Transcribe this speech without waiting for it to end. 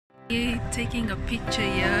Taking a picture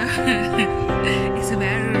here. It's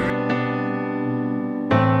very.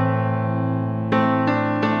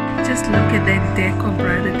 Just look at that decor,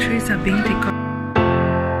 bro. The trees are being decorated.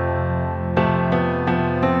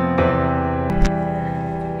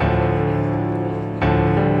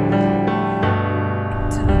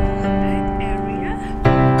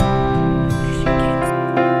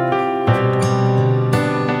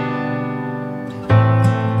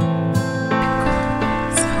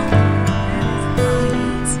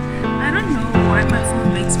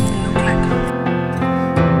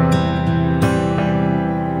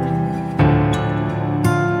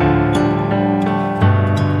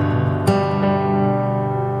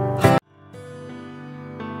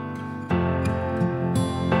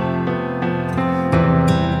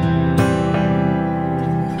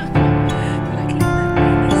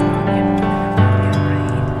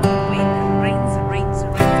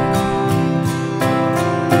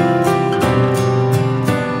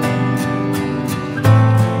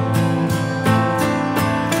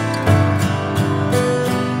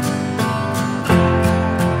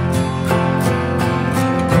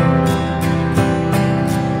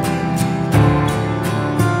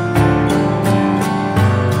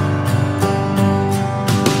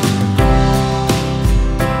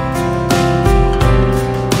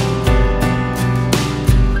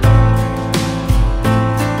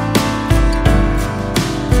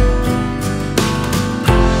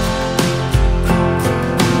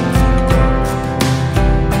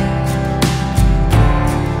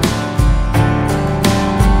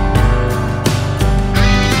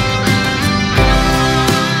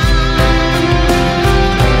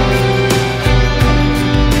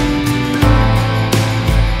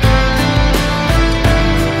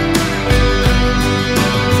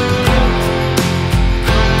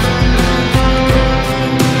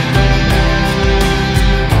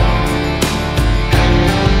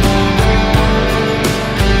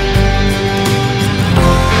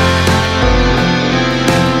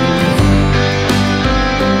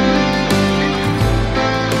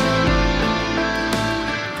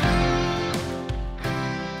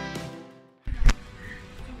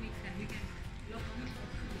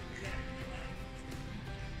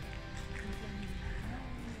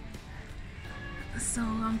 So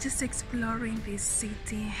I'm just exploring this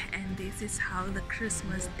city, and this is how the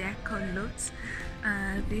Christmas decor looks.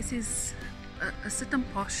 This is a certain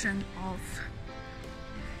portion of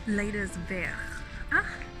Leidersberg.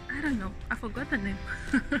 I don't know, I forgot the name.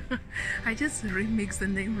 I just remixed the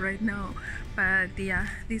name right now, but yeah,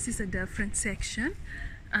 this is a different section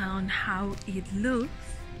on how it looks.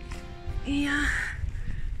 Yeah,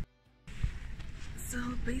 so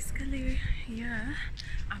basically, yeah,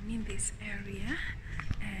 I'm in this area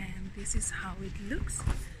and this is how it looks.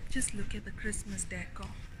 Just look at the Christmas decor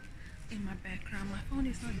in my background. My phone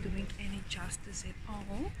is not doing any justice at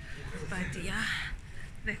all, but yeah,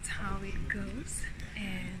 that's how it goes.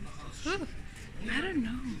 And I don't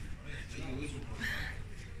know,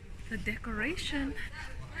 the decoration,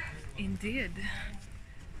 indeed,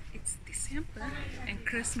 it's December and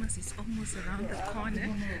Christmas is almost around the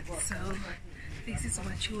corner, so this is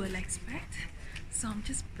what you will expect. So I'm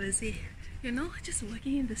just busy, you know, just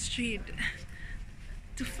walking in the street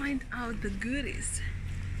to find out the goodies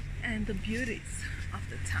and the beauties of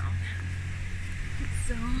the town.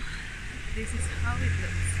 So this is how it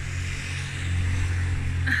looks.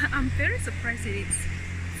 I'm very surprised that it's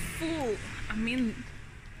full. I mean,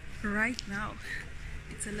 right now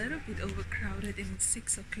it's a little bit overcrowded and it's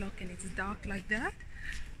 6 o'clock and it's dark like that.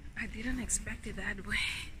 I didn't expect it that way.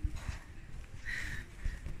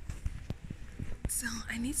 So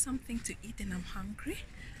I need something to eat and I'm hungry.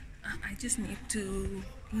 I just need to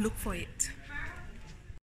look for it.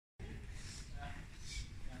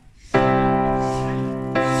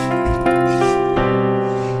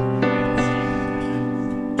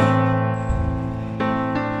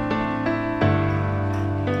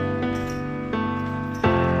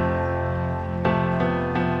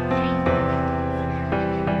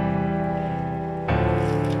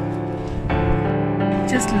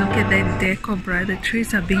 Just look at that decor, bro. The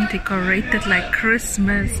trees are being decorated like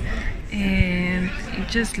Christmas and it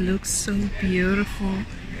just looks so beautiful.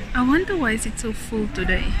 I wonder why is it so full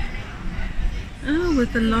today.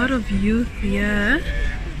 With a lot of youth here,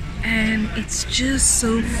 and it's just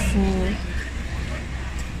so full.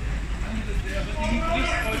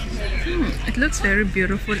 It looks very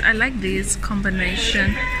beautiful. I like this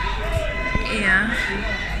combination. Yeah,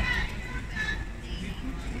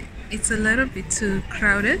 it's a little bit too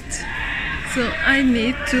crowded, so I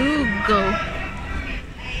need to go.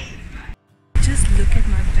 Just look at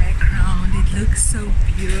my background. It looks so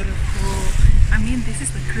beautiful. I mean, this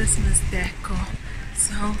is the Christmas decor.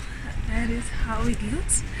 So that is how it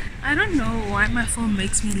looks. I don't know why my phone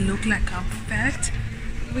makes me look like I'm fat,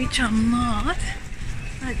 which I'm not.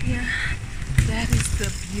 But yeah, that is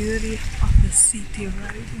the beauty of the city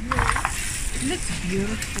right here. It looks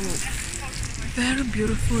beautiful. Very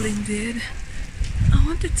beautiful indeed. I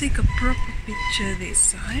want to take a proper picture this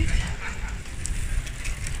side.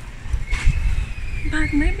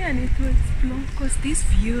 But maybe I need to explore, because this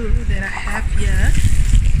view that I have here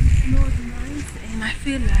is nice, and I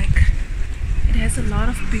feel like it has a lot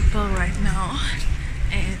of people right now,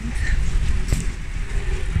 and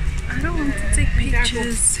I don't want to take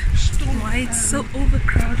pictures why it's so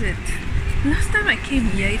overcrowded. Last time I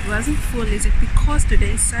came here it wasn't full. Is it because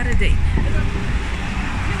today is Saturday?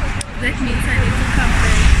 That means I need to come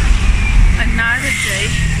back another day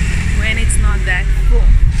when it's not that full.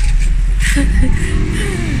 I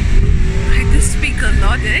do speak a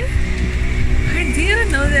lot, eh? I didn't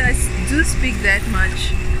know that I do speak that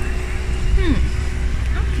much.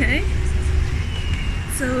 Okay.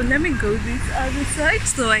 So let me go this other side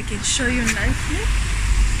so I can show you nicely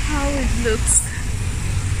how it looks.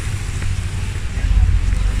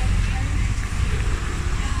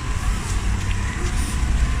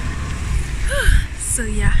 So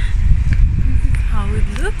yeah, this is how it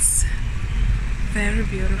looks. Very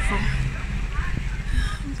beautiful.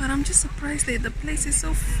 But I'm just surprised that the place is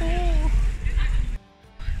so full.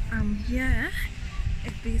 I'm here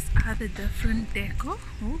at these other different decor.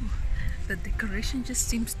 Ooh, the decoration just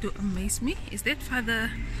seems to amaze me. Is that Father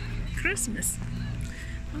Christmas?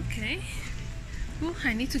 Okay. Oh,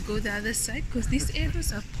 I need to go the other side because these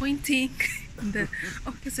arrows are pointing in the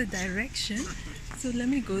opposite direction. So let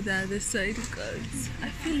me go the other side because I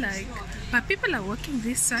feel like, but people are walking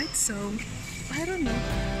this side, so I don't know.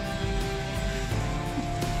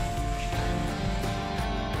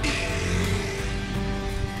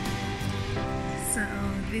 So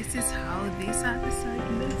this is how this other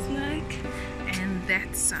side looks like, and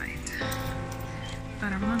that side.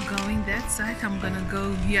 But I'm not going that side, I'm gonna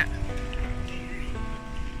go here.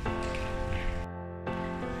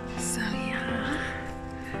 So yeah,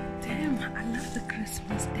 damn, I love the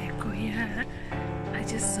Christmas decor here. I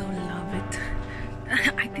just so love it.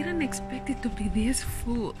 I didn't expect it to be this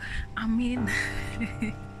full. I mean,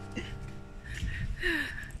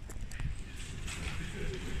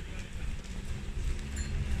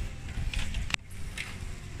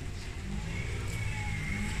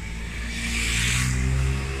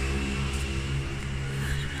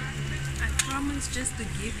 I promise just to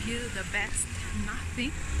give you the best,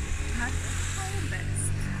 nothing but our best.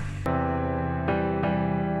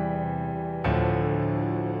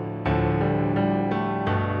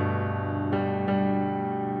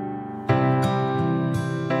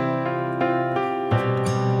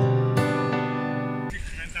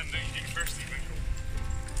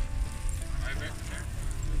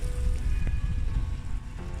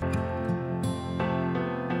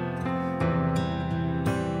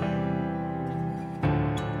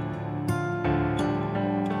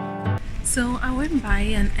 So I went by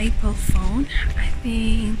an Apple phone. I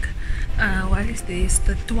think, what is this?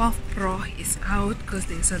 The 12 Pro is out because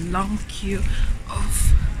there's a long queue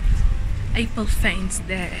of Apple phones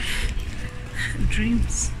there.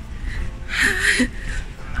 Dreams.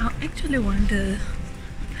 I actually want the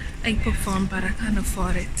Apple phone, but I can't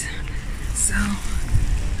afford it. So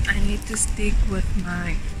I need to stick with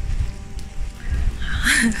my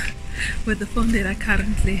with the phone that I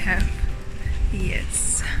currently have.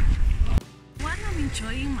 Yes.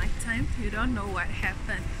 Enjoying my time, you don't know what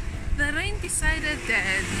happened. The rain decided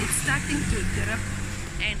that it's starting to drip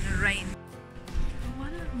and rain.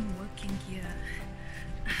 While I'm working here,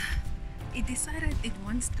 it decided it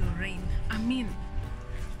wants to rain. I mean,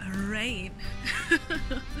 rain.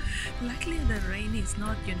 Luckily the rain is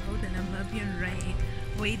not, you know, the Namibian rain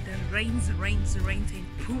where the rains and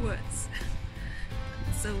pours.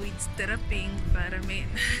 So it's dripping, but I mean,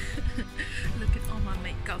 look at all my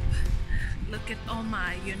makeup. Look at all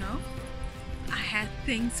my, you know, I had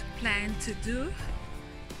things planned to do.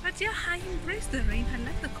 But yeah, I embrace the rain. I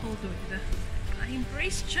like the cold weather. I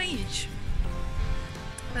embrace change.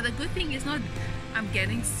 But the good thing is not I'm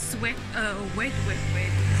getting wet, where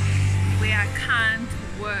I can't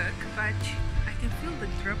work, but I can feel the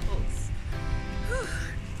dripples.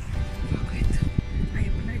 Fuck it. I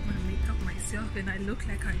applied my makeup myself and I look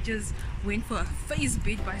like I just went for a face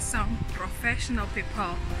beat by some professional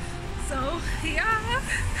people. So yeah.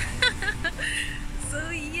 So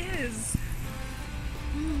yes.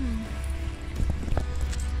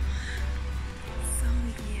 So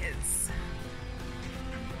yes.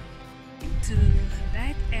 To to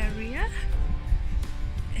that area.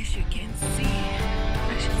 As you can see,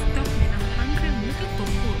 I should stop when I'm hungry. I'm looking for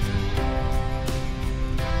food.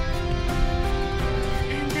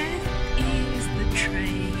 And that is the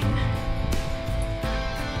train.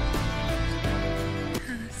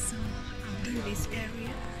 So I'm in this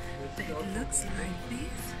area that looks like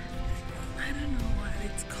this. I don't know what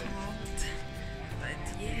it's called, but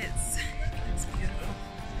yes, it's beautiful.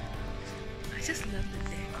 I just love the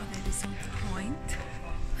decor that is on point.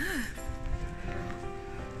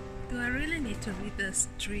 Do I really need to read the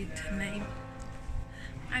street name?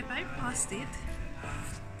 I bypassed it.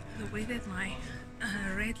 The way that my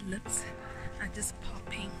red lips are just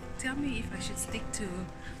popping. Tell me if I should stick to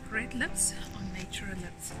red lips or natural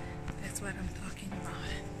lips. That's what I'm talking about.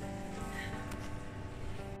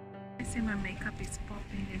 I see my makeup is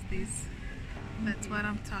popping. Is this? That's what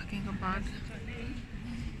I'm talking about.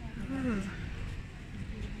 Ooh.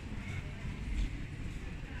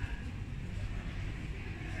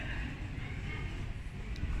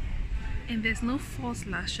 And there's no false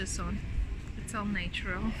lashes on. It's all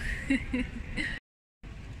natural.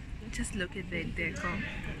 Just look at that decor.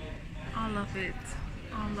 All of it.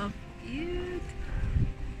 All of it.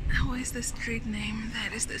 Where's the street name?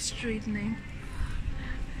 That is the street name.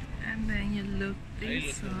 And then you look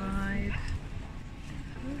this side.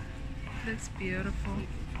 That's beautiful.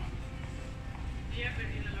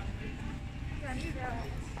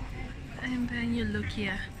 And then you look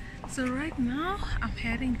here. So right now I'm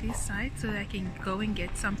heading this side so I can go and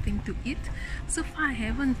get something to eat. So far I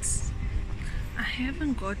haven't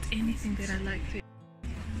got anything that I like to eat.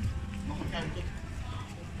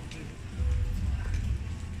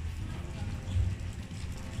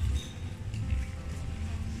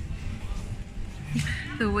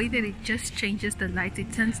 The way that it just changes the light,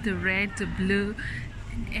 it turns to red, to blue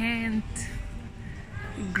and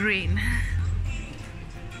green.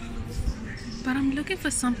 But I'm looking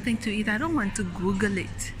for something to eat. I don't want to Google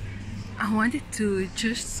it. I want it to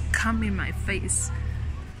just come in my face.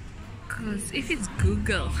 Because if it's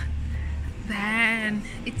Google, then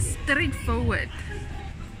it's straightforward.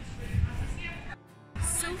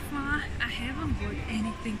 So far, I haven't bought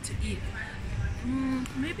anything to eat.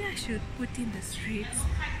 Maybe I should put in the streets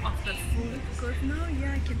of the food. Because now,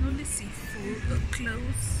 yeah, I can only see food or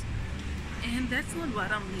clothes. And that's not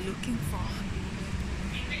what I'm looking for.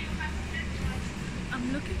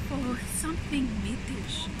 I'm looking for something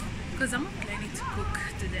meatish because I'm not planning to cook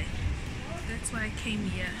today. That's why I came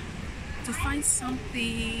here, to find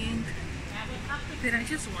something that I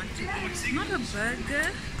just want to eat. Not a burger,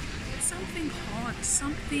 something hot,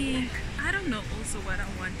 something, I don't know also what I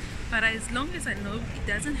want. But as long as I know it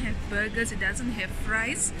doesn't have burgers, it doesn't have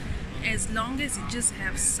fries, as long as it just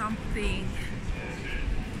have something.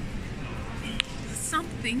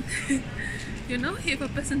 You know, if a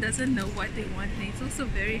person doesn't know what they want, then it's also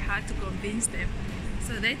very hard to convince them.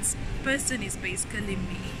 So that person is basically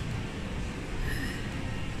me.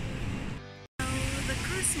 So the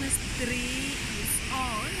Christmas tree is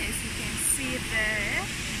on, as you can see there.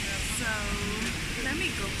 So let me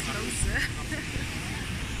go closer.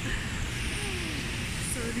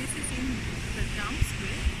 So this is in the dump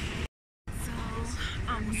square. So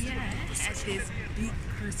I'm here at this big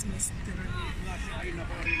Christmas tree.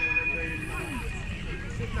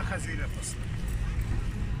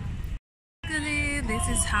 This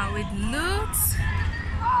is how it looks.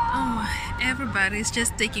 Oh, everybody's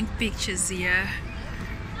just taking pictures here.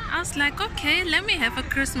 I was like, okay, let me have a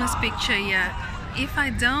Christmas picture here. If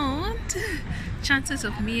I don't, chances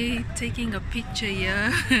of me taking a picture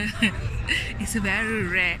here is very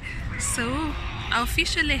rare. So I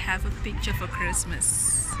officially have a picture for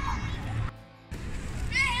Christmas.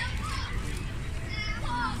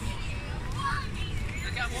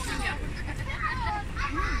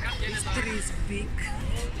 This tree is big,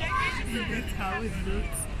 and that's how it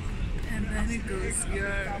looks, and then it goes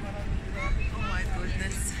here. Oh my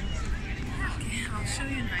goodness. Okay, I'll show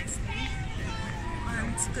you nicely,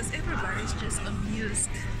 because everybody's just amused.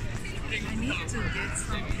 I need to get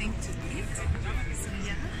something to eat, so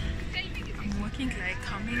yeah, I'm walking like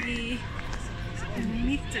how many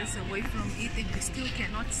meters away from it, and you still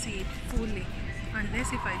cannot see it fully,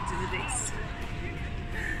 unless if I do this.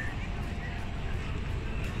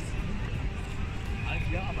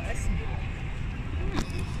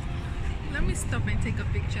 Let me stop and take a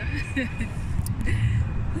picture.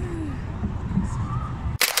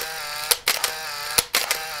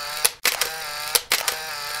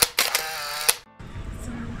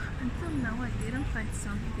 So until now I didn't find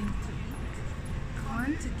something to eat. I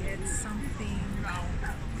want to get something.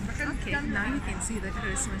 Okay, now you can see the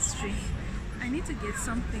Christmas tree. I need to get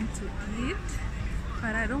something to eat,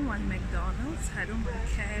 but I don't want McDonald's, I don't want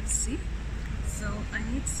KFC, so I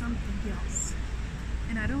need something else,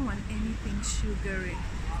 and I don't want anything sugary.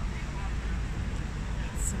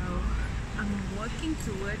 So I'm walking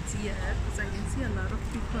towards here because I can see a lot of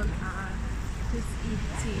people are just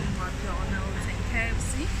eating McDonald's and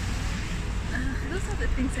KFC. Those are the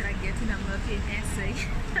things that I get in a muffin essay.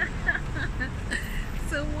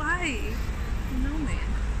 So why? No man,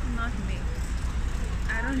 not me.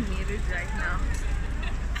 I don't need it right now.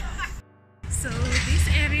 So this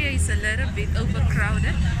area is a little bit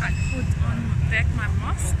overcrowded. I put on back my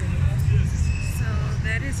mask. So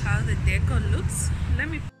that is how the decor looks. Let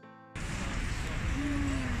me.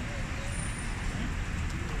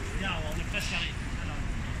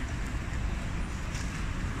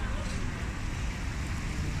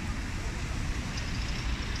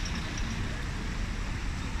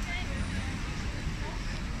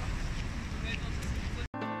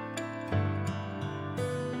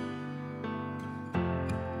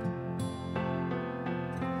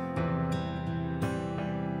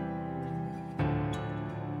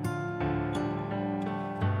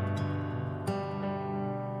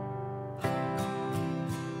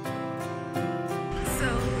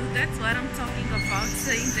 That's what I'm talking about,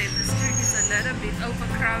 saying that the street is a little bit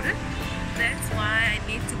overcrowded. That's why I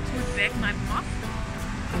need to put back my mop.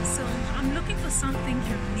 So I'm looking for something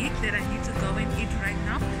unique that I need to go and eat right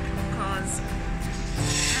now, because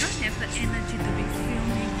I don't have the energy to be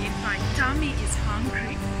filming if my tummy is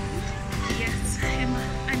hungry. Yes, and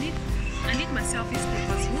I need my selfies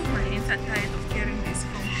because my hands are tired of carrying this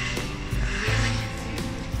phone. Really,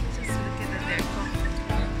 just look at the decor.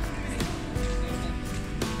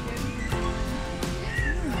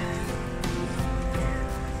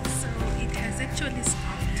 Actually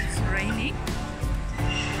stopped raining.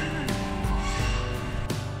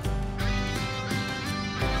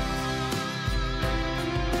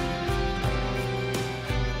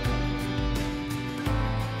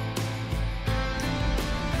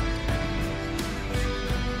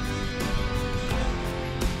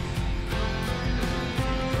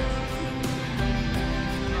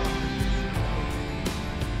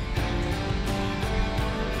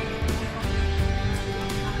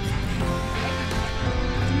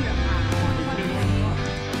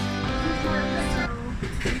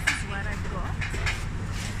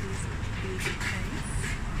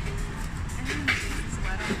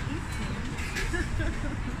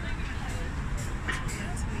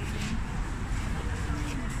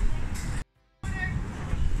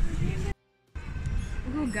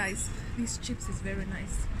 Oh guys, these chips is very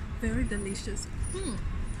nice, very delicious.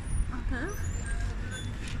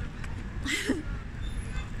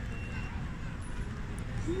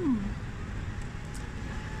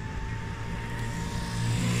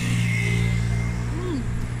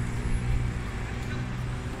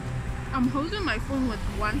 I'm holding my phone with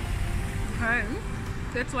one hand,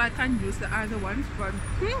 that's why I can't use the other ones, but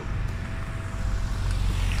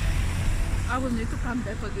I will need to come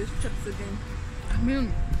back for these chips again. I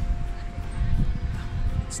mean,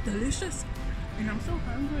 it's delicious and I'm so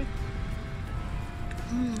hungry.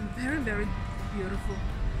 Very, very beautiful.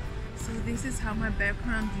 So this is how my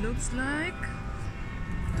background looks like.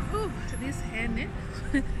 Oh, this henna.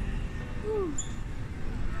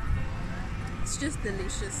 It's just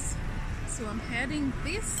delicious. So I'm heading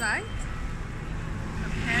this side.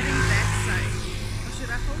 I'm heading that side. Or should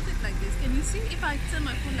I hold it like this? Can you see if I turn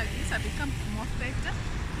my phone like this, I become more fatter?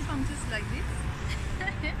 If I'm just like this,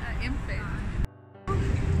 I am fat.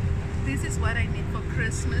 This is what I need for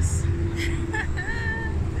Christmas.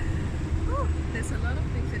 Ooh, there's a lot of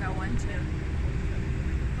things that I want here,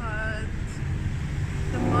 but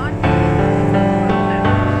the money is the problem.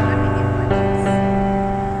 Let me eat my chips.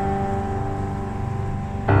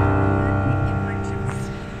 Let me eat my chips.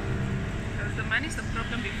 Because the money is the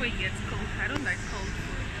problem before it gets cold. I don't like